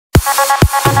Hey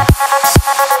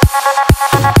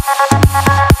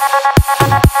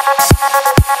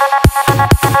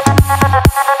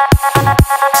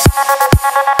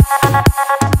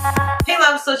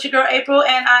loves, so it's your girl April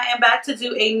and I am back to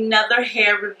do another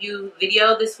hair review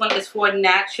video. This one is for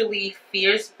Naturally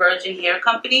Fierce Virgin Hair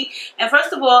Company. And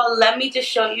first of all, let me just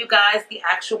show you guys the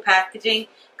actual packaging.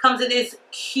 Comes in this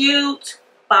cute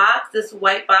box, this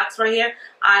white box right here.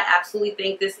 I absolutely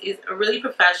think this is really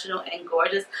professional and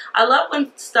gorgeous. I love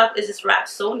when stuff is just wrapped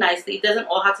so nicely. It doesn't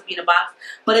all have to be in a box,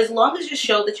 but as long as you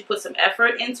show that you put some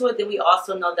effort into it, then we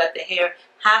also know that the hair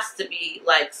has to be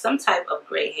like some type of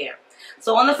gray hair.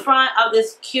 So on the front of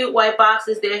this cute white box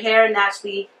is their hair,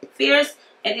 Naturally Fierce,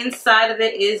 and inside of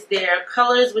it is their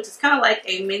colors, which is kind of like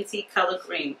a minty color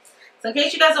green. So in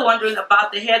case you guys are wondering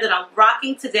about the hair that I'm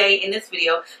rocking today in this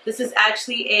video, this is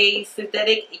actually a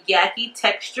synthetic yaki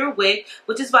texture wig,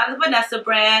 which is by the Vanessa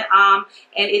brand, and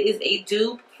it is a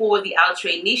dupe for the Outre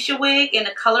Nisha wig in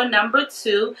the color number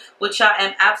 2, which I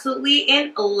am absolutely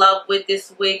in love with.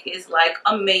 This wig is like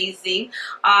amazing.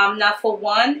 Now for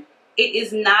one, it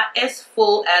is not as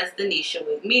full as the Nisha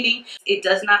wig, meaning it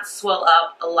does not swell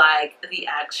up like the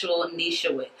actual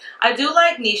Nisha wig. I do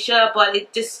like Nisha, but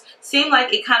it just seemed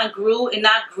like it kind of grew, and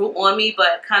not grew on me,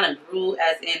 but kind of grew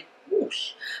as in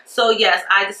whoosh. So yes,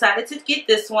 I decided to get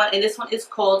this one, and this one is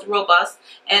called Robust,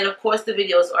 and of course the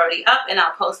video is already up, and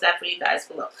I'll post that for you guys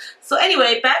below. So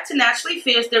anyway, back to Naturally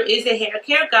Fierce. There is a hair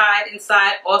care guide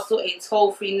inside, also a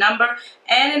toll-free number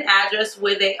and an address.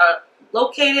 Where they are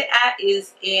located at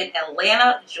is in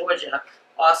Atlanta, Georgia.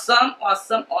 Awesome,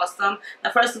 awesome, awesome.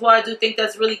 Now, first of all, I do think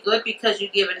that's really good because you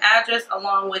give an address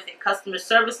along with a customer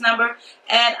service number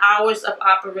and hours of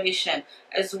operation.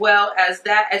 As well as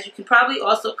that, as you can probably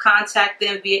also contact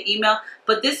them via email.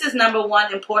 But this is number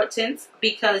one importance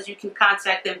because you can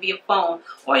contact them via phone,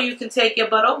 or you can take your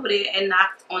butt over there and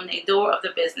knock on the door of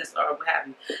the business or what have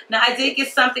you. Now, I did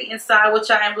get something inside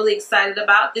which I am really excited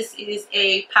about. This is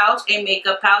a pouch, a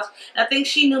makeup pouch. And I think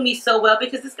she knew me so well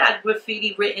because it's got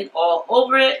graffiti written all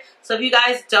over it. So if you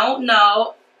guys don't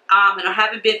know, and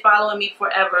haven't been following me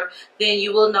forever, then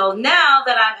you will know now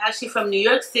that I'm actually from New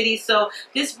York City. So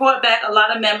this brought back a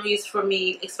lot of memories for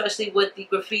me, especially with the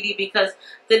graffiti, because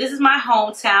this is my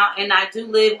hometown, and I do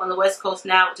live on the West Coast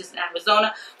now, which is in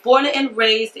Arizona. Born and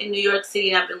raised in New York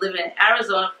City, and I've been living in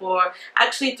Arizona for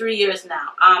actually 3 years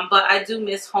now. But I do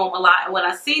miss home a lot, and when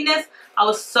I seen this, I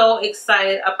was so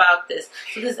excited about this.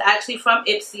 So this is actually from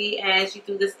Ipsy, and she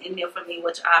threw this in there for me,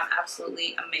 which I'm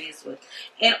absolutely amazed with.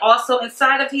 And also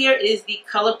inside of here is the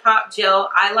ColourPop Gel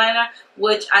Eyeliner,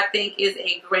 which I think is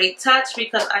a great touch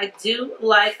because I do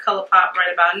like ColourPop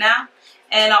right about now.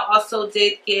 And I also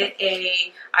did get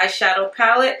a eyeshadow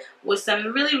palette with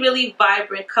some really, really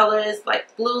vibrant colors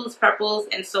like blues, purples,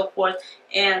 and so forth.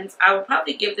 And I will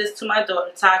probably give this to my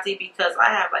daughter Tati because I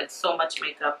have like so much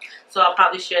makeup. So I'll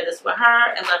probably share this with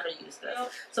her and let her use this.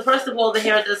 So first of all, the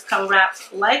hair does come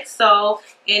wrapped like so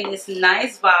in this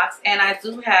nice box. And I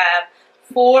do have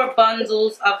 4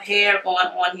 bundles of hair going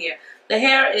on here. The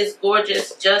hair is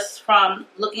gorgeous just from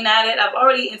looking at it. I've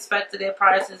already inspected it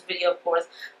prior to this video, of course.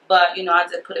 But, you know, I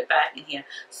did put it back in here.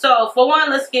 So, for one,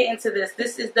 let's get into this.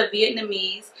 This is the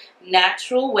Vietnamese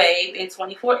Natural Wave in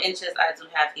 24 inches I do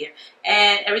have here.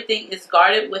 And everything is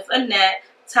guarded with a net,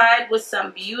 tied with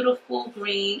some beautiful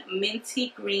green,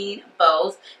 minty green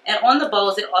bows. And on the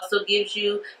bows, it also gives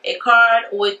you a card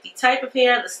with the type of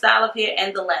hair, the style of hair,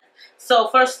 and the length. So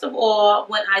first of all,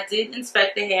 when I did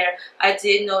inspect the hair, I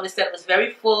did notice that it was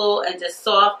very full and just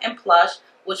soft and plush,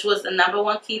 which was the number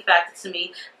one key factor to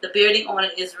me. The bearding on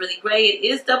it is really great. It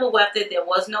is double wefted. There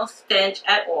was no stench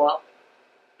at all.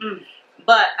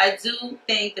 But I do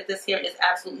think that this hair is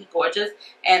absolutely gorgeous,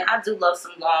 and I do love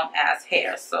some long ass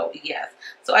hair. So yes.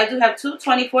 So I do have 2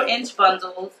 24-inch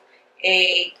bundles,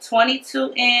 a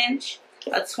 22-inch,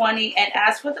 a 20, and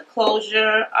as for the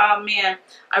closure, oh man,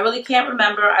 I really can't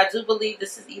remember. I do believe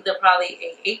this is either probably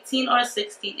a 18 or a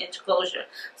 16-inch closure.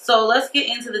 So let's get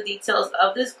into the details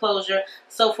of this closure.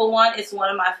 So for one, it's one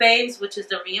of my faves, which is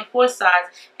the reinforced sides.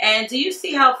 And do you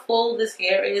see how full this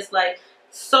hair is? Like,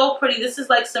 so pretty. This is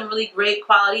like some really great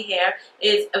quality hair.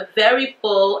 It's very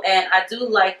full, and I do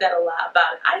like that a lot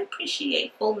about it. I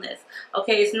appreciate fullness.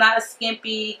 Okay, it's not a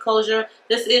skimpy closure.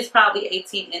 This is probably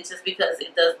 18 inches because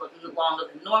it does look longer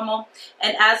than normal.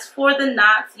 And as for the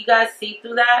knots, you guys see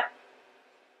through that?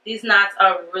 These knots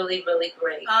are really, really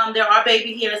great. There are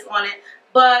baby hairs on it,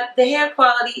 but the hair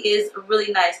quality is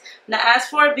really nice. Now, as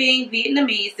for it being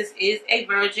Vietnamese, this is a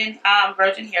virgin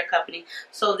hair company,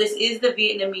 so this is the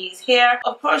Vietnamese hair.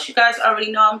 Of course, you guys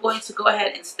already know I'm going to go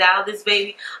ahead and style this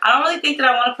baby. I don't really think that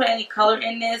I want to put any color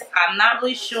in this. I'm not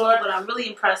really sure, but I'm really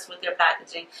impressed with their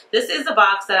packaging. This is a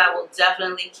box that I will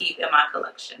definitely keep in my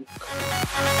collection.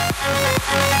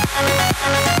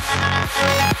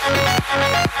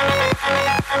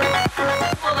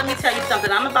 Well, let me tell you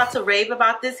something. I'm about to rave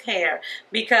about this hair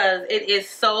because it is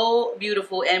so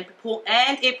beautiful and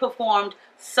it performed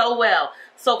so well.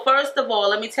 So first of all,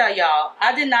 let me tell y'all,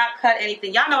 I did not cut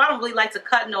anything. Y'all know I don't really like to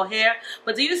cut no hair,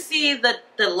 but do you see the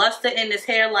luster in this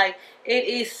hair? Like, it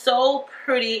is so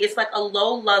pretty. It's like a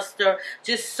low luster,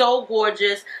 just so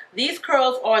gorgeous. These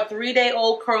curls are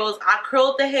 3-day-old curls. I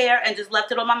curled the hair and just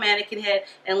left it on my mannequin head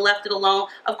and left it alone.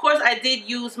 Of course, I did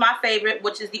use my favorite,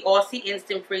 which is the Aussie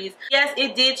Instant Freeze. Yes,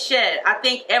 it did shed. I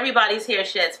think everybody's hair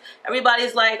sheds.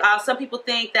 Everybody's like, some people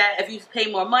think that if you pay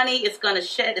more money, it's going to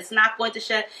shed. It's not going to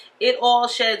shed. It all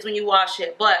sheds when you wash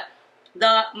it. But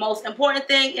the most important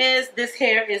thing is this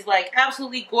hair is like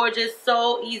absolutely gorgeous,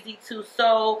 so easy to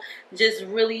sew, just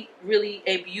really, really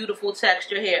a beautiful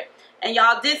texture hair. And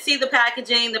y'all did see the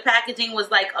packaging. The packaging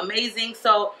was like amazing.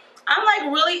 So I'm like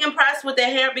really impressed with the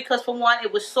hair because for one,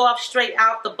 it was soft straight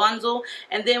out the bundle.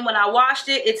 And then when I washed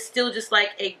it, it's still just like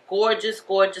a gorgeous,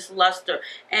 gorgeous luster.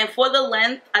 And for the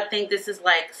length, I think this is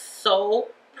like so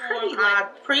pretty. I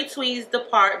pre-tweezed the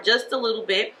part just a little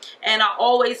bit, and I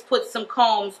always put some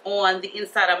combs on the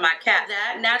inside of my cap.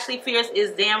 That Naturally Fierce is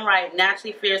damn right.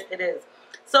 Naturally Fierce it is.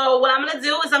 So what I'm going to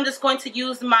do is I'm just going to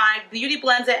use my Beauty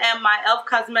Blender and my e.l.f.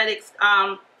 Cosmetics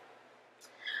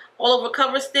all over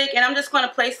cover stick, and I'm just going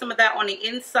to place some of that on the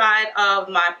inside of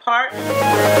my part.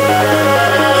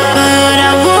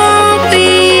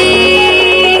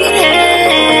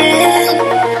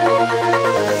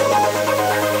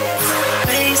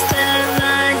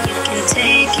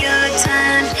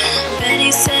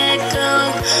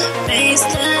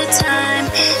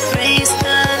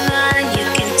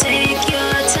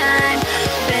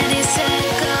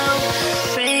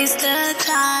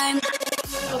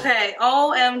 Okay,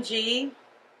 OMG.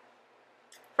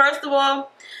 First of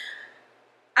all,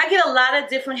 I get a lot of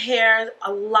different hairs,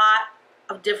 a lot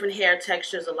of different hair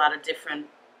textures, a lot of different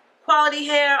quality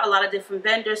hair. A lot of different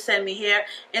vendors send me hair,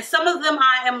 and some of them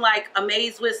I am like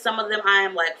amazed with, some of them I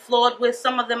am like floored with,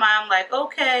 some of them I'm like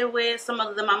okay with, some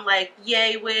of them I'm like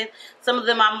yay with, some of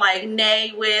them I'm like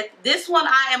nay with. This one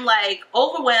I am like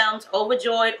overwhelmed,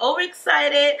 overjoyed,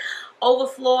 overexcited,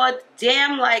 overfloored,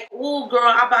 damn, like, ooh girl,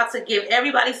 I'm about to give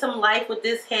everybody some life with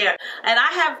this hair. And I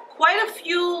have quite a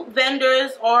few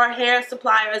vendors or hair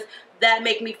suppliers that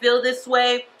make me feel this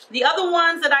way. The other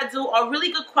ones that I do are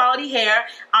really good quality hair.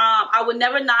 I would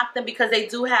never knock them because they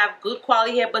do have good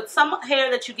quality hair, but some hair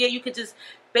that you get, you could just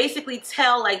basically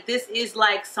tell like this is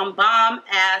like some bomb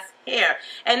ass hair.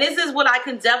 And this is what I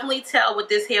can definitely tell with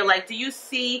this hair. Like, do you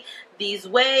see these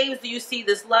waves? Do you see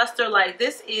this luster? Like,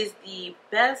 this is the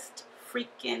best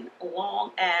freaking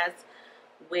long ass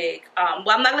wig. Well,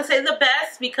 I'm not gonna say the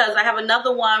best because I have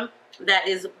another one that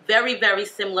is very, very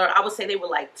similar. I would say they were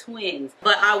like twins,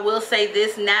 but I will say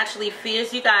this Naturally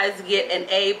Fierce, you guys get an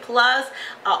A+,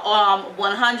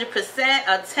 100%,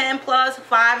 a 10 plus,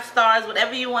 5 stars,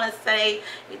 whatever you want to say.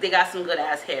 They got some good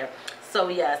ass hair. So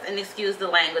yes, and excuse the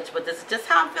language, but this is just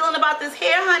how I'm feeling about this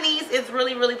hair, honeys. It's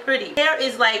really, really pretty. Hair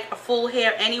is like a full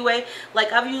hair anyway.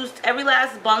 Like, I've used every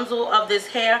last bundle of this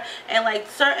hair, and like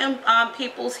certain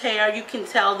people's hair, you can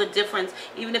tell the difference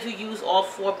even if you use all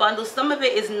 4 bundles. Some of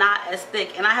it is not as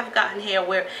thick, and I have gotten hair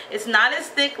where it's not as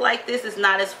thick like this, it's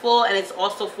not as full, and it's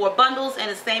also 4 bundles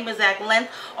and the same exact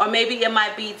length, or maybe it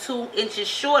might be 2 inches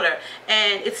shorter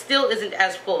and it still isn't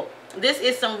as full. This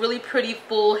is some really pretty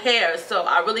full hair, so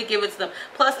I really give it to them.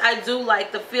 Plus, I do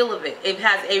like the feel of it. It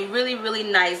has a really, really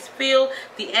nice feel.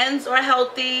 The ends are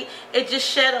healthy. It just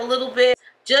shed a little bit.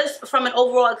 Just from an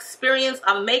overall experience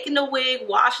of making the wig,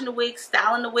 washing the wig,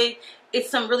 styling the wig, it's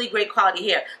some really great quality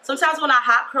hair. Sometimes when I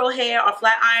hot curl hair or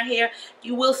flat iron hair,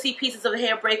 you will see pieces of the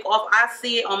hair break off. I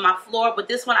see it on my floor, but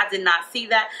this one I did not see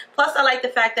that. Plus, I like the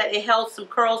fact that it held some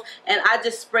curls, and I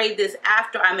just sprayed this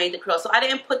after I made the curl. So I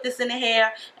didn't put this in the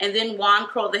hair and then wand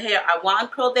curl the hair. I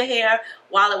wand curled the hair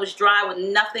while it was dry with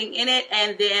nothing in it,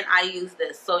 and then I used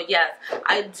this. So yes,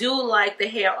 I do like the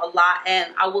hair a lot,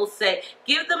 and I will say,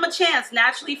 give them a chance.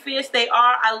 Naturally Fierce they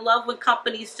are. I love when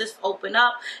companies just open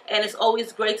up, and it's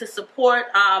always great to support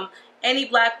any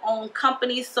black owned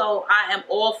company, so I am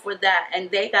all for that.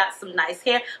 And they got some nice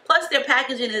hair, plus their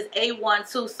packaging is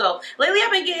A1 too. So lately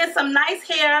I've been getting some nice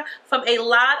hair from a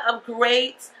lot of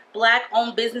great black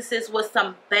owned businesses with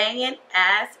some banging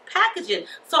ass packaging.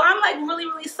 So I'm like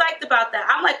really psyched about that.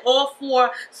 I'm like all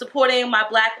for supporting my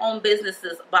black owned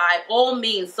businesses by all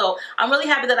means. So I'm really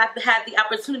happy that I've had the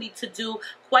opportunity to do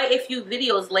quite a few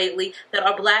videos lately that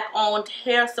are black owned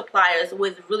hair suppliers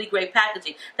with really great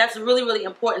packaging. That's really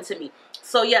important to me.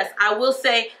 So yes, I will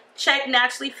say check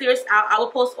Naturally Fierce out. I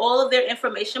will post all of their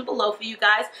information below for you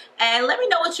guys. And let me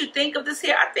know what you think of this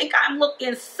hair. I think I'm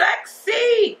looking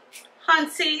sexy,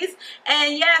 hunties.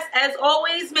 And yes, as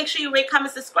always, make sure you rate,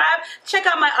 comment, subscribe. Check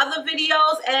out my other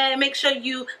videos and make sure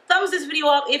you thumbs this video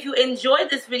up if you enjoyed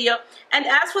this video. And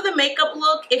as for the makeup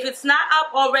look, if it's not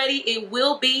up already, it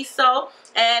will be so.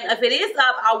 And if it is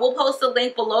up, I will post a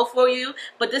link below for you.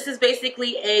 But this is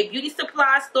basically a beauty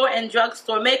supply store and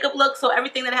drugstore makeup look. So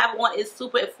everything that I have on is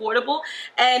super affordable.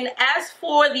 And as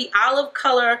for the olive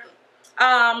color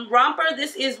romper,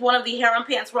 this is one of the harem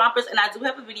pants rompers, and I do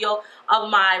have a video of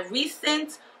my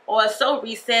recent or so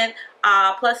recent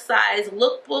plus size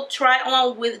lookbook try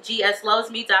on with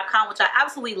gslovesme.com, which I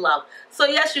absolutely love. So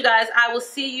yes, you guys, I will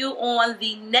see you on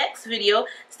the next video.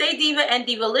 Stay diva and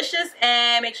divalicious,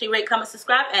 and make sure you rate, comment,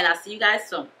 subscribe, and I'll see you guys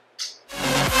soon.